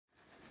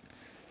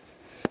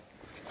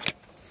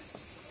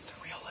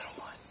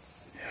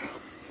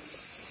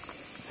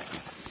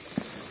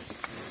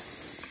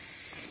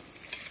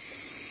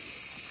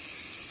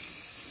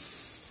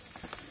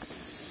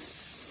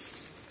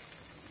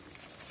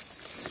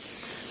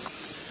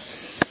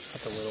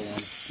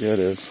Yeah, it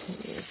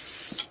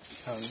is.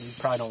 You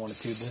probably don't want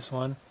to tube this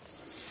one.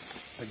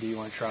 Or do you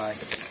want to try?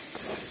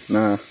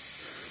 Nah,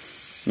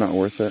 not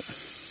worth it.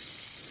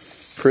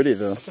 Pretty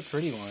though. That's a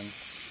pretty one.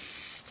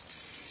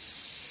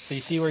 So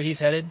you see where he's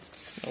headed?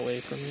 Away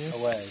from you?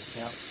 Away,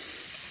 yeah.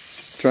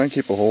 Try and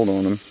keep a hold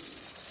on him.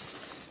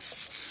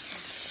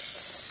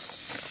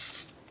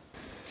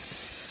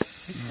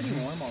 He's pretty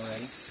warm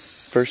already.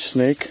 First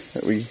snake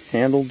that we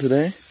handled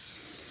today.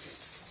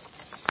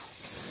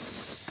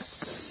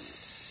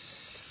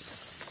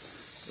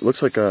 It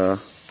looks like a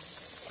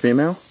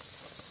female.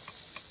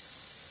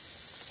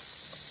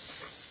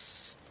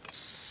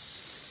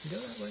 Go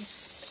that way.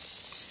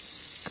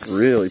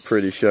 Really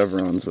pretty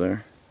chevrons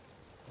there.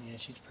 Yeah,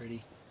 she's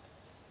pretty.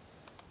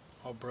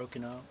 All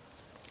broken up.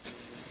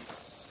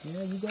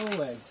 Yeah, you go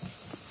away.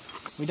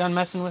 We done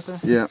messing with her?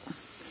 Yeah.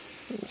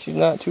 She's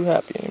not too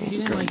happy anymore. She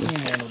didn't like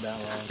being handled that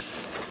long.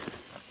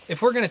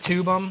 If we're going to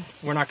tube them,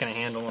 we're not going to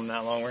handle them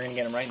that long. We're going to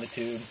get them right in the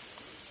tube.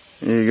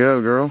 There you go,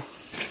 girl.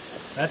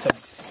 That's a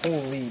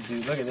whole lead,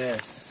 dude. Look at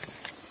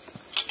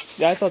this.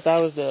 Yeah, I thought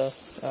that was the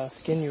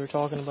skin you were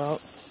talking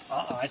about.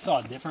 I saw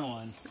a different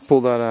one.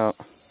 Pull that out.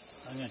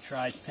 I'm going to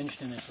try. It's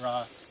pinched in this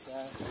rock.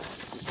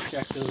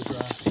 Check those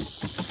rocks.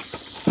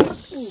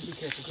 Ooh, be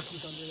careful, because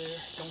she's under there.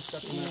 Don't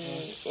step in that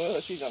one. Well,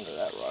 she's under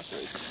that rock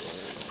right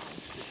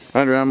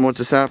there. Alright, Ram, what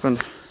just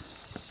happened?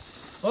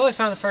 Well, I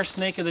found the first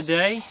snake of the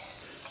day.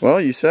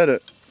 Well, you said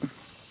it.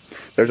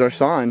 There's our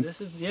sign.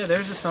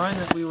 There's a sign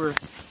that we were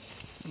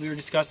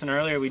discussing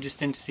earlier. We just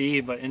didn't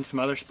see, but in some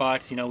other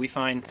spots, you know, we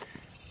find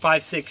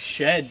 5-6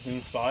 sheds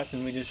in spots,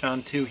 and we just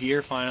found 2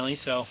 here finally.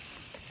 So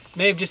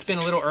may have just been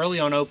a little early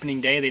on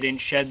opening day. They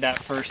didn't shed that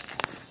first,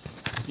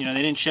 you know,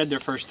 they didn't shed their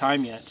first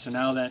time yet. So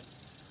now that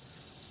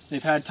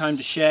they've had time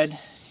to shed,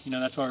 you know,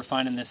 that's why we're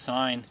finding this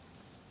sign.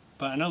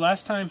 But I know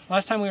last time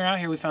we were out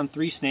here, we found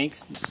 3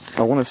 snakes.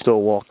 I want to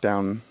still walk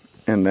down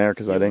in there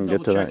because I didn't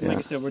get to that yet. Like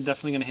I said, we're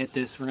definitely going to hit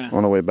this. We're gonna,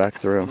 on the way back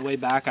through. on the way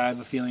back, I have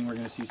a feeling we're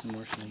going to see some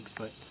more snakes.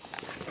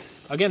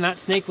 But again, that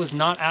snake was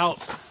not out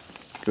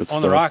Good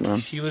on the stuff, rock. man.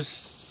 She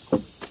was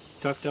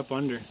tucked up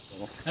under.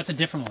 That's a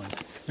different one.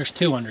 There's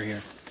 2 under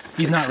here.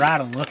 He's not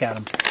rattling. Look at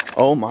him.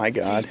 Oh my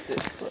God.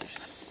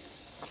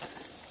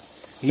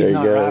 He's There he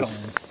not goes.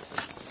 rattling.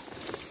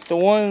 The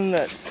one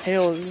that's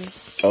tail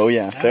is... Oh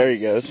yeah, there he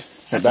goes.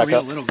 That's Back a real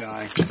up. little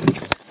guy.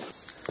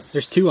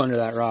 There's 2 under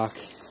that rock.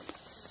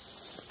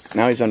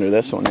 Now he's under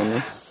this one, isn't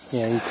he?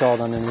 Yeah, he crawled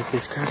underneath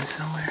this crevice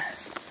somewhere.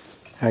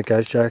 Alright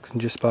guys,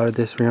 Jackson just spotted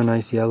this real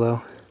nice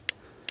yellow.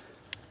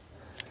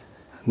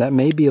 That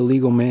may be a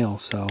legal male,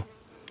 so.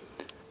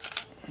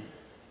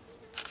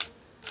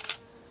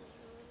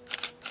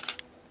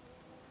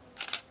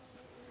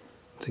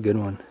 It's a good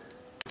one.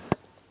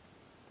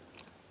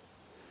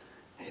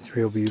 It's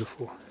real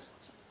beautiful.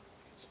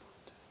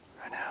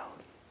 Right now.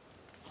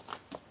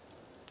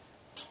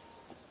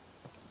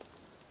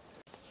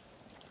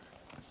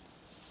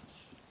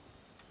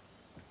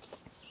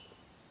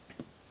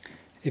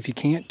 If you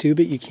can't tube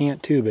it, you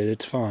can't tube it.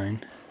 It's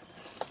fine.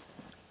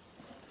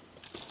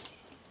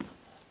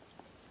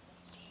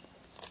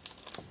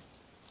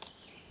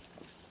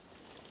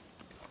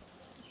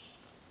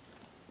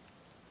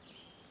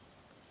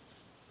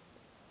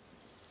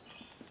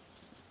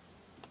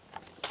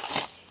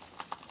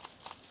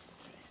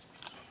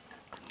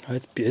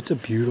 It's a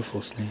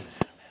beautiful snake.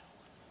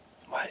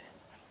 What?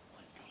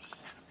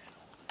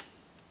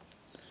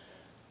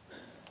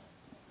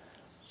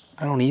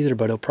 I don't either,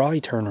 but he'll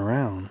probably turn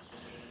around.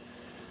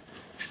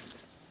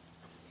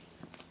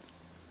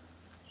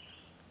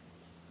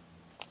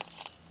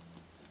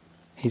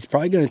 He's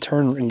probably going to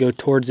turn and go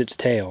towards its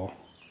tail.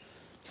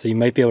 So you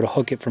might be able to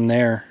hook it from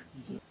there.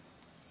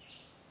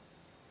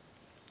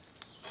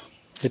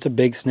 It's a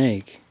big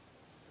snake.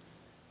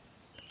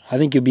 I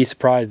think you'll be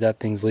surprised that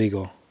thing's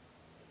legal.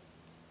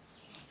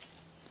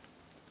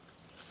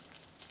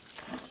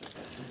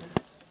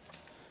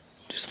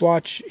 Just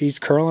watch, he's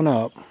curling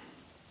up.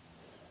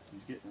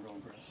 He's getting real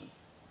aggressive.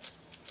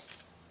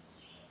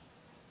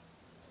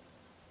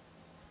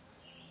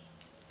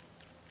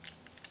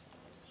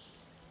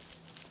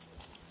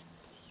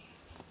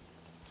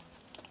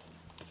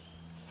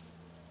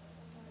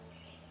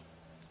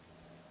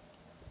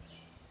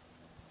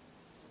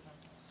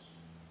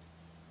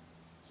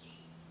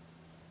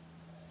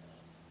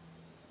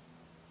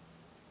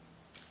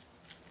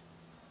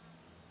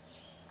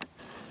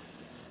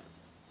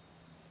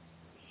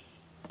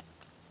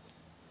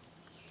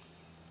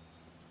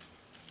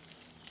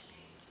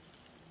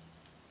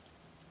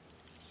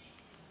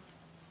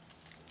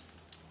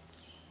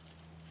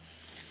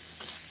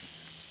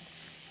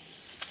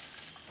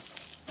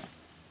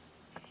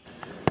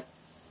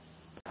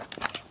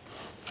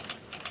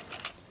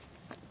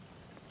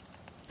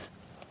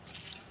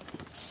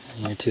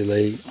 You're too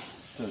late.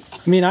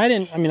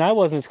 I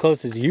wasn't as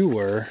close as you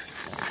were.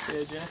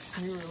 Yeah,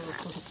 Jackson, you were a little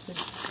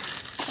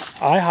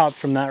close. I hopped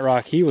from that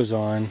rock he was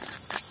on.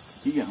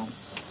 He gone.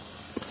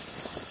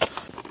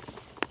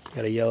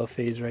 Got a yellow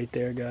phase right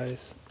there,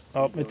 guys.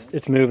 Oh,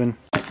 it's moving.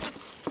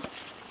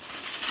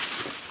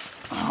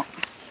 Oh.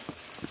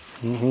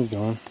 He's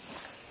gone.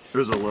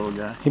 There's a little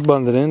guy. He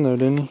blended in though,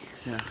 didn't he?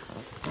 Yeah.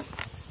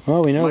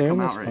 Well, we know Might they're in come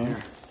this out right spot.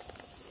 here.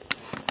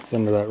 It's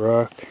under that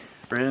rock.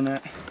 Right in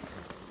that.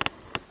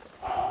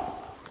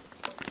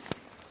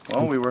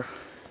 Well, we were.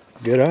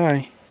 Good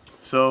eye.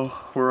 So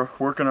we're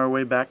working our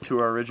way back to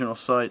our original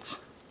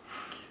sites.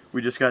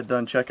 We just got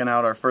done checking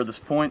out our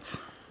furthest points.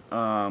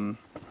 Ended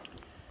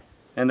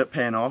up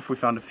paying off. We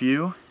found a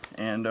few,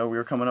 and we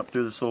were coming up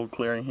through this little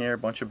clearing here, a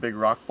bunch of big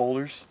rock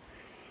boulders,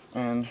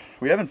 and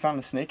we haven't found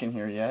a snake in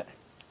here yet.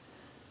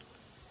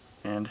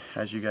 And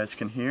as you guys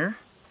can hear,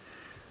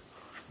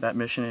 that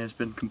mission has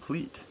been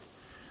complete.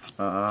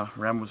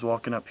 Rem was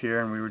walking up here,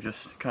 and we were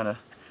just kind of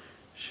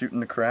shooting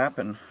the crap,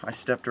 and I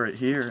stepped right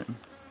here and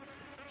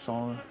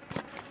saw a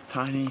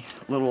tiny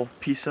little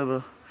piece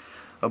of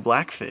a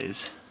black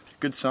phase.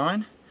 Good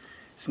sign.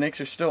 Snakes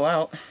are still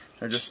out.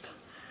 They're just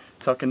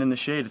tucking in the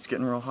shade. It's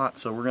getting real hot,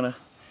 so we're gonna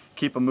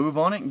keep a move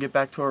on it and get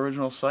back to our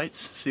original sites,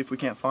 see if we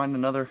can't find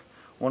another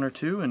one or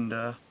two, and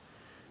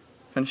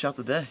finish out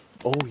the day.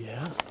 Oh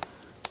yeah.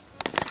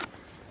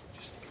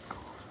 Just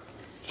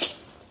it's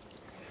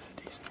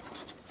a decent one.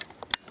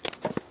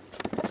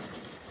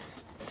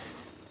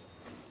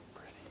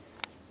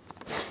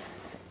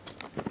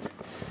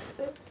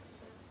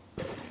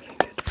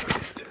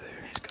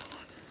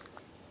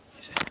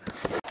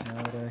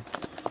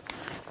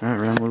 Alright,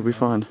 Ren, what did we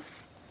find?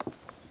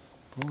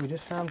 Well, we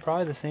just found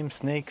probably the same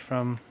snake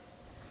from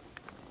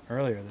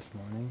earlier this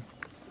morning.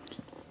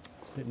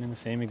 Sitting in the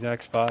same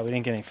exact spot. We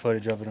didn't get any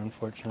footage of it,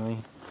 unfortunately.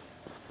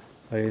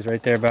 But he was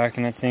right there back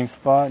in that same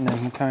spot, and then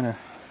he kind of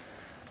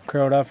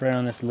curled up right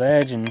on this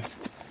ledge and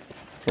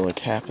For like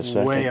half a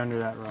second. way under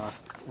that rock.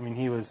 I mean,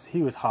 he was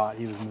hot.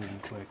 He was moving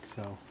quick,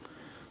 so.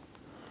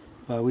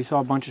 But we saw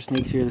a bunch of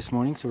snakes here this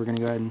morning, so we're going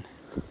to go ahead and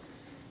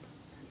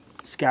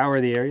scour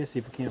the area, see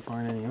if we can't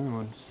find any other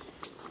ones.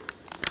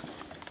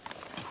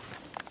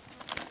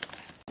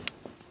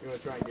 You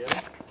want to try and get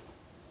it?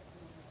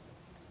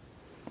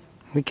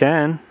 We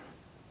can.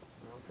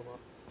 Come up.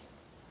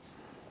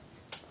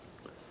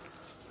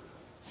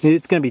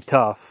 It's going to be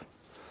tough.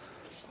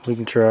 We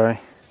can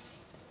try.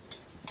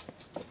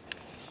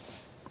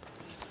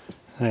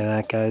 Look at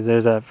that, guys.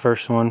 There's that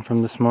first one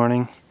from this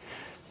morning.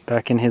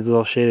 Back in his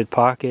little shaded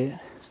pocket.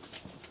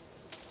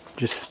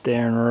 Just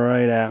staring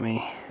right at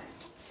me.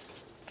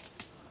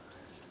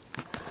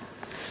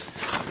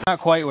 Not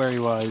quite where he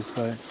was,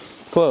 but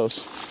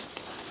Close.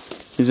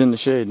 He's in the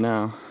shade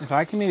now. if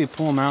I can maybe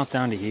pull him out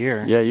down to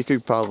here. Yeah, you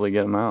could probably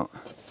get him out.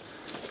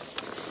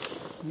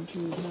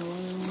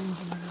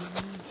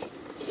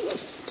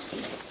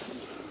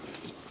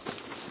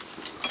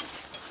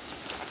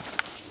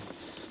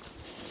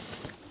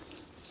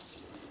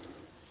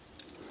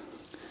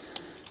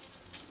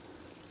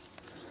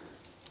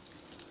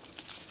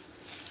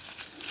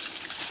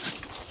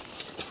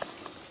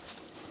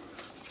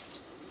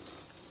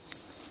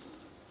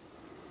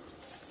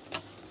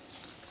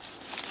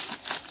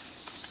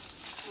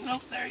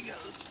 Nope, there he goes.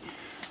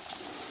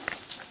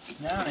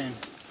 Down in.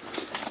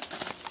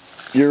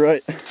 You're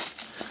right.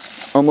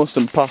 Almost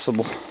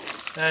impossible.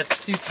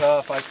 That's too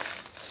tough.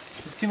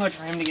 It's too much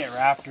for him to get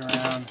wrapped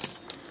around.